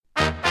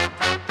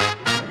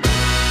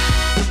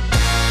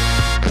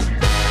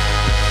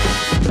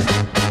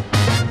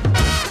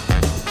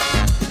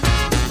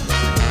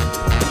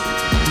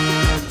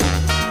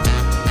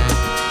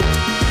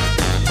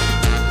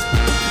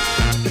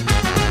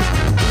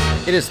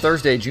It is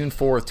Thursday, June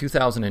 4th,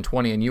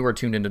 2020, and you are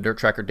tuned into Dirt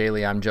Tracker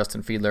Daily. I'm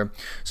Justin Fiedler.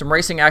 Some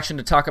racing action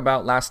to talk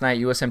about last night,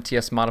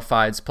 USMTS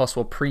Modifieds, plus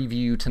we'll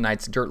preview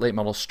tonight's Dirt Late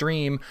Model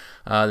Stream.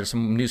 There's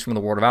some news from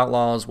the World of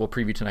Outlaws. We'll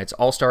preview tonight's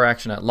All-Star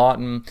action at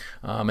Lawton,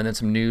 and then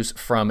some news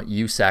from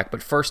USAC.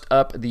 But first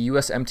up, the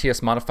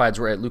USMTS Modifieds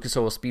were at Lucas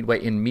Oil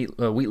Speedway in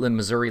Wheatland,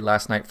 Missouri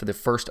last night for the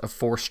first of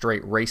 4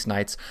 straight race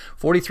nights.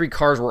 43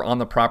 cars were on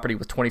the property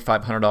with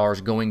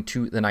 $2,500 going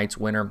to the night's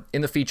winner.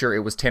 In the feature, it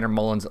was Tanner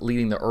Mullens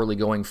leading the early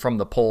going from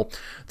the pole.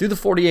 Through the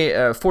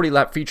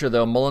 40-lap feature,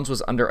 though, Mullens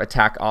was under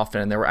attack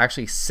often, and there were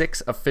actually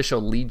 6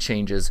 official lead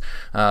changes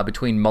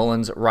between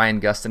Mullens, Ryan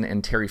Gustin,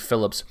 and Terry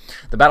Phillips.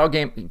 The battle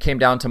game came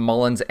down to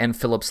Mullens and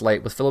Phillips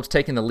late, with Phillips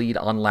taking the lead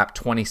on lap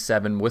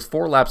 27. With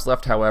 4 laps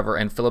left, however,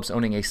 and Phillips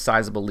owning a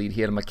sizable lead,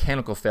 he had a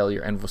mechanical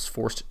failure and was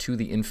forced to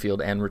the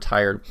infield and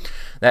retired.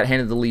 That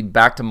handed the lead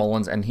back to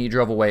Mullens, and he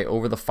drove away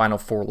over the final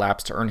 4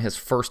 laps to earn his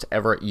first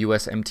ever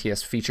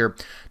USMTS feature.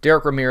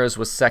 Derek Ramirez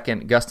was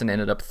second, Gustin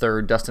ended up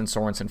third, Dustin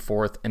Sorensen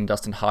fourth, and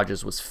Dustin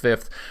Hodges was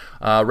 5th.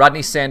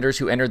 Rodney Sanders,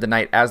 who entered the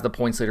night as the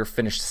points leader,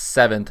 finished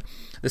 7th.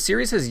 The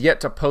series has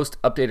yet to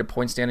post updated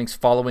point standings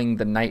following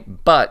the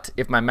night, but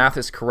if my math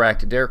is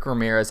correct, Derek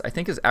Ramirez, I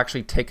think, has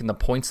actually taken the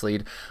points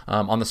lead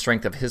on the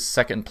strength of his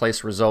second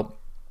place result.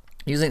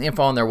 Using the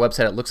info on their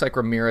website, it looks like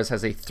Ramirez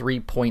has a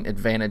 3-point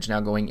advantage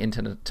now going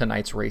into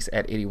tonight's race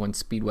at 81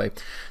 Speedway.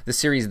 The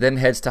series then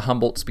heads to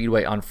Humboldt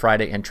Speedway on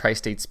Friday and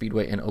Tri-State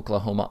Speedway in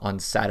Oklahoma on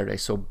Saturday.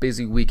 So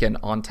busy weekend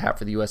on tap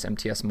for the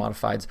USMTS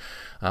Modifieds,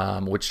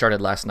 which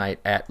started last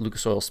night at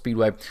Lucas Oil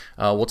Speedway.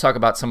 We'll talk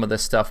about some of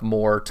this stuff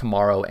more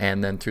tomorrow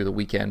and then through the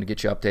weekend to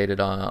get you updated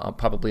on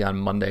probably on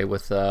Monday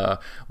with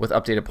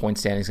updated point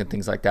standings and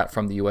things like that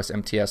from the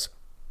USMTS.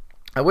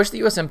 I wish the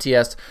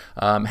USMTS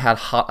had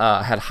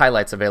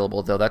highlights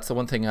available, though. That's the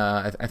one thing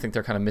I think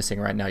they're kind of missing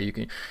right now. You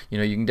can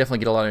definitely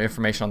get a lot of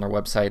information on their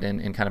website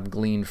and kind of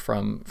glean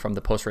from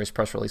the post-race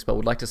press release, but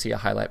would like to see a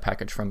highlight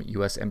package from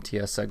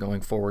USMTS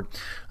going forward.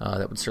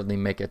 That would certainly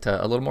make it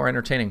a little more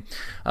entertaining.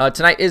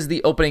 Tonight is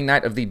the opening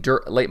night of the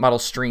Dirt Late Model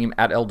Stream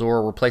at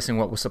Eldora, replacing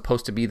what was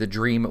supposed to be the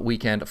Dream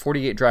Weekend.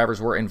 48 drivers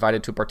were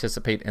invited to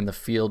participate, and the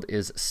field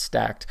is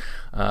stacked.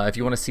 If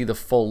you want to see the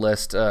full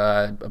list,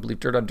 I believe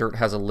Dirt on Dirt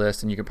has a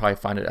list, and you can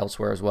probably find it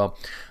elsewhere as well.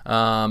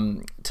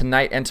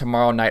 Tonight and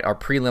tomorrow night are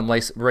prelim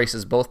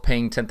races, both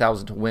paying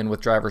 $10,000 to win,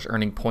 with drivers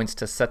earning points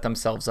to set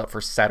themselves up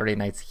for Saturday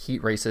night's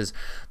heat races.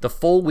 The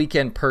full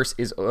weekend purse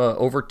is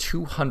over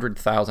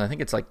 $200,000. I think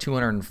it's like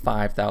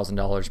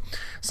 $205,000.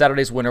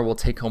 Saturday's winner will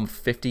take home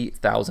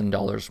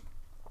 $50,000.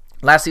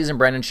 Last season,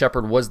 Brandon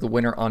Shepard was the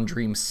winner on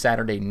Dream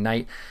Saturday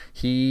night.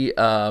 He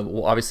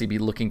will obviously be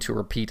looking to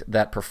repeat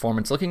that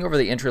performance. Looking over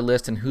the entry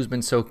list and who's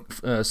been so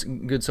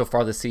good so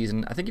far this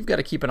season, I think you've got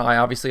to keep an eye,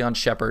 obviously, on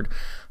Shepard.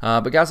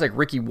 But guys like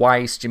Ricky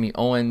Weiss, Jimmy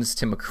Owens,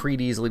 Tim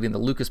McCready is leading the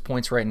Lucas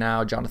points right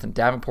now. Jonathan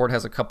Davenport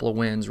has a couple of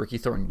wins. Ricky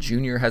Thornton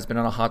Jr. has been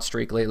on a hot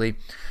streak lately.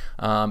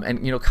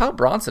 And Kyle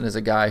Bronson is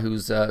a guy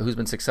who's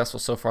been successful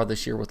so far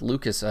this year with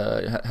Lucas.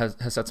 Has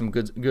had some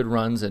good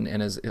runs and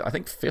is, I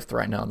think, 5th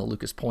right now in the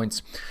Lucas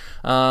points.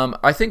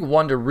 I think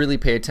one to really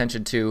pay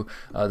attention to,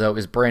 though,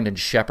 is Brandon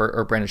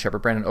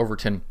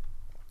Overton.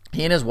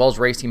 He and his Wells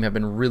race team have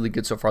been really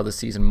good so far this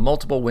season.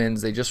 Multiple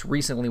wins. They just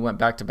recently went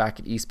back-to-back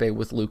at East Bay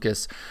with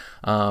Lucas.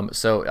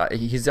 So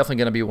he's definitely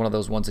going to be one of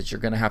those ones that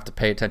you're going to have to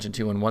pay attention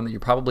to, and one that you're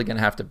probably going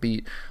to have to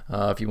beat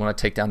if you want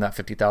to take down that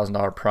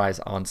 $50,000 prize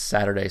on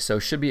Saturday. So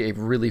should be a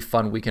really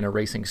fun weekend of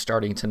racing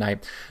starting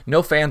tonight.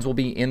 No fans will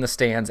be in the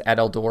stands at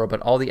Eldora,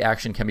 but all the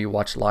action can be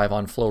watched live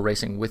on Flow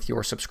Racing with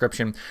your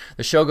subscription.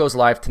 The show goes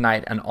live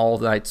tonight and all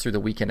nights through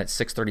the weekend at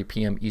 6:30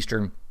 p.m.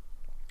 Eastern.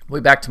 We'll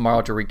be back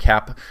tomorrow to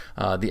recap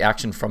the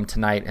action from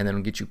tonight and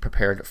then get you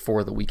prepared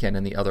for the weekend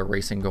and the other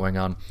racing going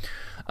on.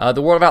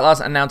 The World of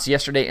Outlaws announced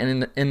yesterday,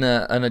 in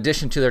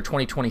addition to their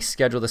 2020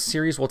 schedule, the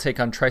series will take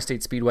on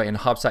Tri-State Speedway in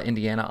Haubstadt,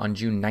 Indiana on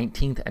June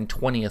 19th and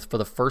 20th for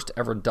the first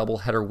ever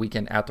doubleheader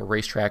weekend at the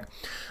racetrack.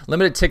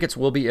 Limited tickets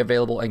will be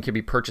available and can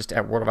be purchased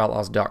at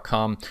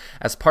worldofoutlaws.com.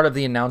 As part of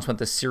the announcement,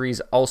 the series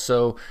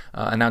also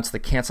announced the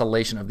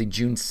cancellation of the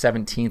June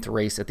 17th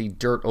race at the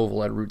Dirt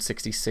Oval at Route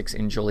 66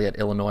 in Joliet,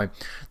 Illinois.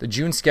 The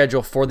June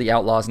schedule for the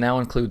Outlaws now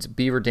includes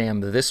Beaver Dam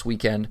this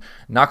weekend,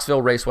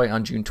 Knoxville Raceway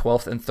on June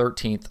 12th and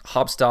 13th,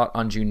 Haubstadt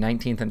on June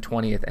 19th and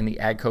 20th, and the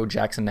AGCO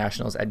Jackson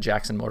Nationals at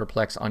Jackson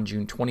Motorplex on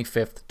June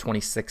 25th,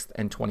 26th,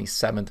 and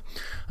 27th.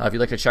 If you'd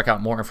like to check out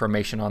more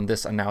information on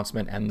this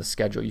announcement and the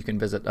schedule, you can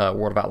visit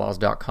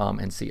worldofoutlaws.com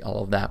and see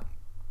all of that.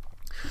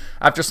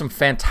 After some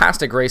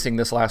fantastic racing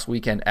this last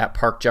weekend at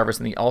Park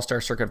Jefferson, the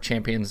All-Star Circuit of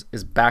Champions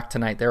is back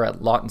tonight. They're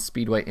at Lawton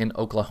Speedway in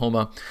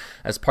Oklahoma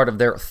as part of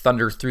their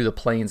Thunder Through the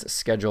Plains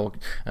schedule.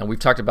 And we've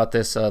talked about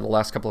this the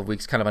last couple of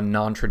weeks, kind of a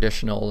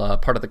non-traditional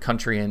part of the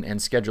country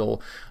and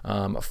schedule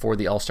for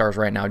the All-Stars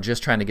right now,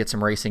 just trying to get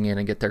some racing in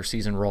and get their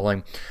season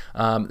rolling.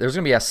 There's going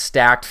to be a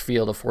stacked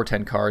field of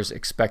 410 cars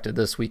expected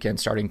this weekend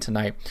starting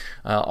tonight.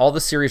 All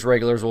the series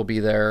regulars will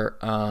be there,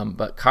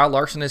 but Kyle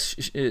Larson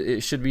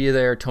should be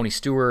there, Tony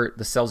Stewart,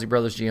 the Selzy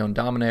brothers, Gio and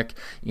Dominic,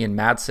 Ian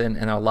Madsen,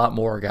 and a lot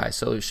more guys.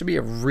 So it should be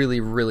a really,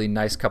 really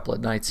nice couple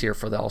of nights here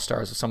for the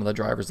All-Stars with some of the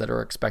drivers that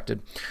are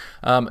expected.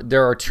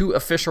 There are 2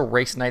 official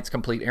race nights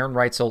complete. Aaron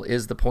Reitzel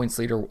is the points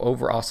leader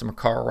over Austin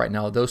McCarl right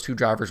now. Those 2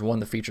 drivers won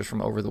the features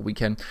from over the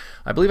weekend.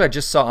 I believe I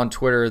just saw on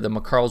Twitter the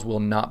McCarls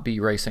will not be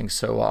racing,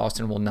 so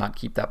Austin will not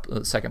keep that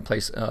second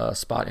place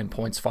spot in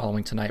points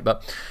following tonight.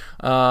 But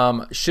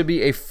should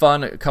be a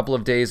fun couple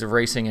of days of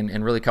racing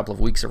and really a couple of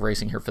weeks of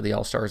racing here for the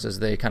All-Stars as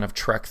they kind of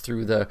trek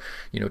through the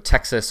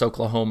Texas,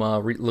 Oklahoma,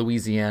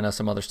 Louisiana,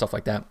 some other stuff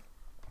like that.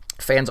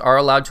 Fans are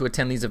allowed to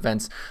attend these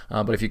events,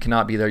 but if you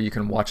cannot be there, you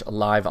can watch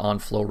live on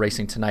Flow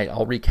Racing tonight.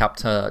 I'll recap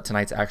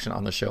tonight's action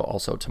on the show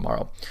also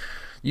tomorrow.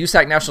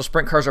 USAC National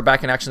Sprint Cars are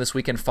back in action this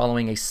weekend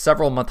following a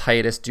several-month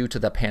hiatus due to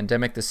the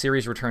pandemic. The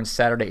series returns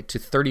Saturday to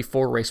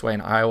 34 Raceway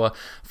in Iowa,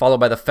 followed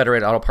by the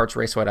Federated Auto Parts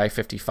Raceway at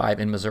I-55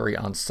 in Missouri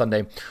on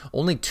Sunday.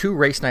 Only 2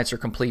 race nights are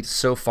complete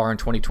so far in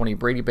 2020.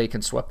 Brady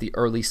Bacon swept the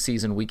early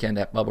season weekend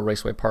at Bubba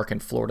Raceway Park in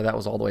Florida. That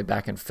was all the way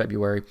back in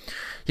February.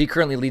 He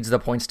currently leads the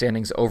point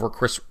standings over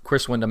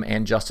Chris Windham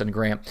and Justin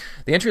Grant.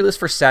 The entry list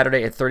for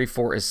Saturday at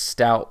 34 is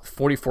stout.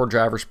 44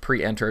 drivers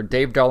pre-entered.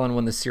 Dave Darlin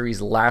won the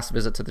series' last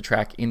visit to the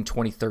track in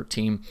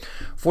 2013.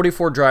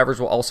 44 drivers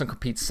will also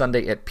compete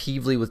Sunday at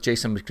Peevely with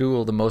Jason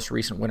McDougall, the most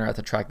recent winner at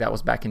the track. That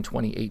was back in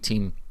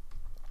 2018.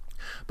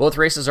 Both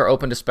races are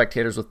open to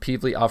spectators, with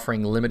Peevely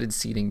offering limited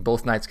seating.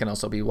 Both nights can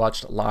also be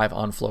watched live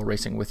on Flow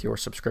Racing with your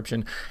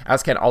subscription,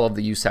 as can all of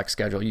the USAC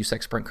schedule.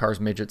 USAC Sprint Cars,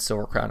 Midgets,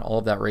 Silver Crown, all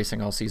of that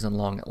racing all season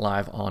long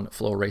live on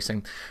Flow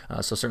Racing.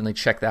 So certainly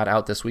check that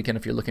out this weekend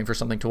if you're looking for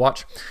something to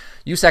watch.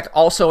 USAC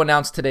also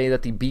announced today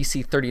that the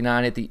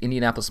BC39 at the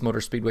Indianapolis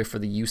Motor Speedway for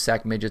the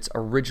USAC Midgets,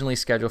 originally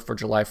scheduled for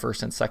July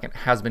 1st and 2nd,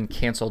 has been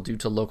canceled due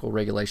to local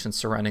regulations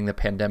surrounding the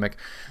pandemic.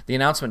 The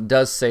announcement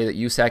does say that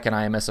USAC and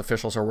IMS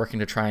officials are working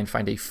to try and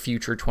find a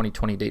future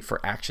 2020 date for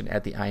action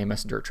at the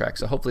IMS dirt track.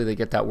 So hopefully they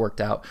get that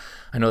worked out.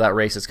 I know that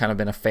race has kind of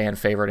been a fan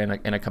favorite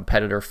and a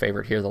competitor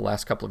favorite here the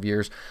last couple of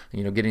years.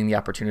 Getting the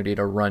opportunity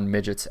to run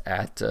midgets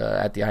at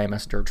the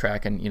IMS dirt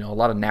track, and a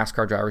lot of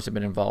NASCAR drivers have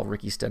been involved.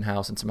 Ricky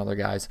Stenhouse and some other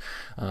guys,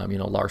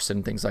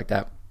 Larson, things like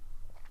that,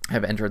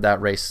 have entered that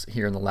race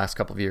here in the last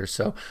couple of years.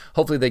 So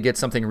hopefully they get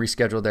something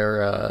rescheduled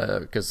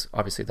there, because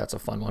obviously that's a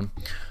fun one.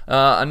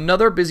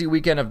 Another busy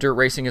weekend of dirt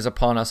racing is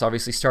upon us.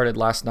 Obviously started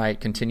last night,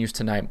 continues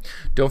tonight.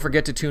 Don't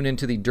forget to tune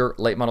into the Dirt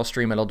Late Model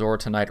Stream at Eldora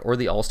tonight, or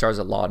the All-Stars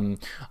at Lawton.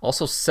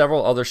 Also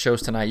several other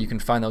shows tonight. You can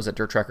find those at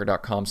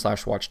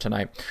dirttracker.com/watch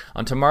tonight.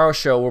 On tomorrow's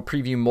show, we'll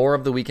preview more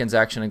of the weekend's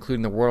action,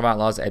 including the World of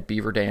Outlaws at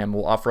Beaver Dam.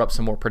 We'll offer up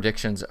some more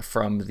predictions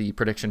from the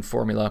prediction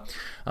formula.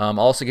 I'll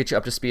also get you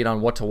up to speed on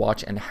what to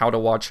watch and how to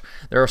watch.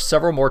 There are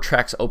several more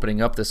tracks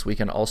opening up this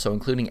weekend also,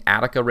 including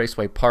Attica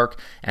Raceway Park,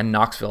 and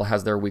Knoxville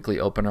has their weekly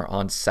opener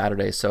on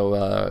Saturday. So,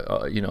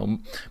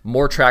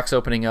 more tracks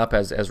opening up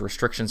as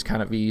restrictions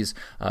kind of ease.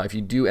 If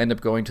you do end up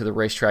going to the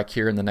racetrack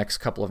here in the next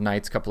couple of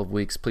nights, couple of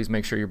weeks, please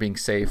make sure you're being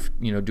safe,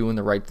 doing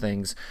the right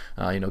things.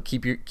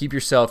 Keep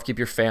yourself, keep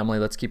your family.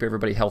 Let's keep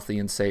everybody healthy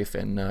and safe,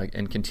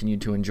 and continue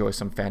to enjoy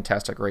some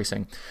fantastic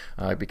racing,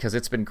 because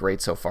it's been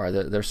great so far.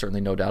 There's certainly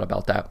no doubt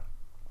about that.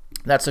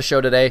 That's the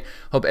show today.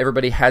 Hope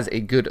everybody has a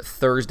good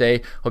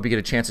Thursday. Hope you get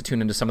a chance to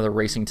tune into some of the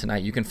racing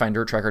tonight. You can find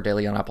Dirt Tracker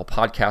Daily on Apple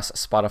Podcasts,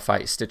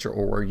 Spotify, Stitcher,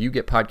 or where you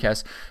get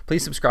podcasts.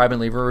 Please subscribe and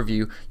leave a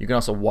review. You can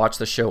also watch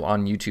the show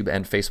on YouTube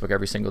and Facebook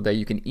every single day.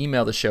 You can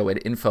email the show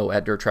at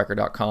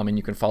info@dirttracker.com, and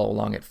you can follow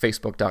along at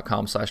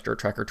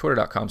facebook.com/dirttracker,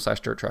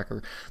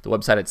 twitter.com/dirttracker, the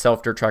website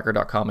itself,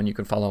 dirttracker.com, and you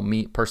can follow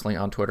me personally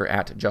on Twitter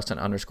at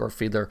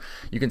Justin_Fiedler.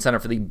 You can sign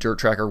up for the Dirt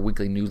Tracker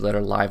weekly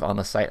newsletter live on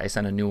the site. I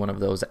sent a new one of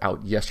those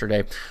out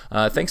yesterday.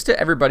 Thanks to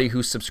everybody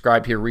who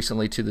subscribed here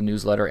recently to the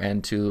newsletter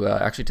and to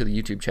actually to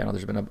the YouTube channel.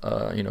 There's been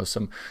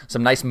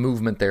some nice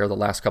movement there the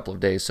last couple of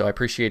days. So I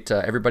appreciate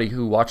everybody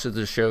who watches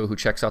the show, who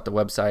checks out the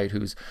website,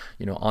 who's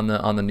on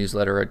the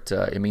newsletter.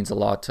 It means a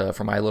lot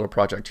for my little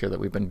project here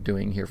that we've been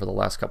doing here for the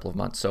last couple of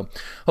months. So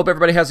hope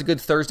everybody has a good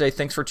Thursday.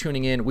 Thanks for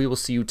tuning in. We will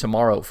see you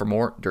tomorrow for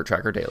more Dirt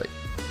Tracker Daily.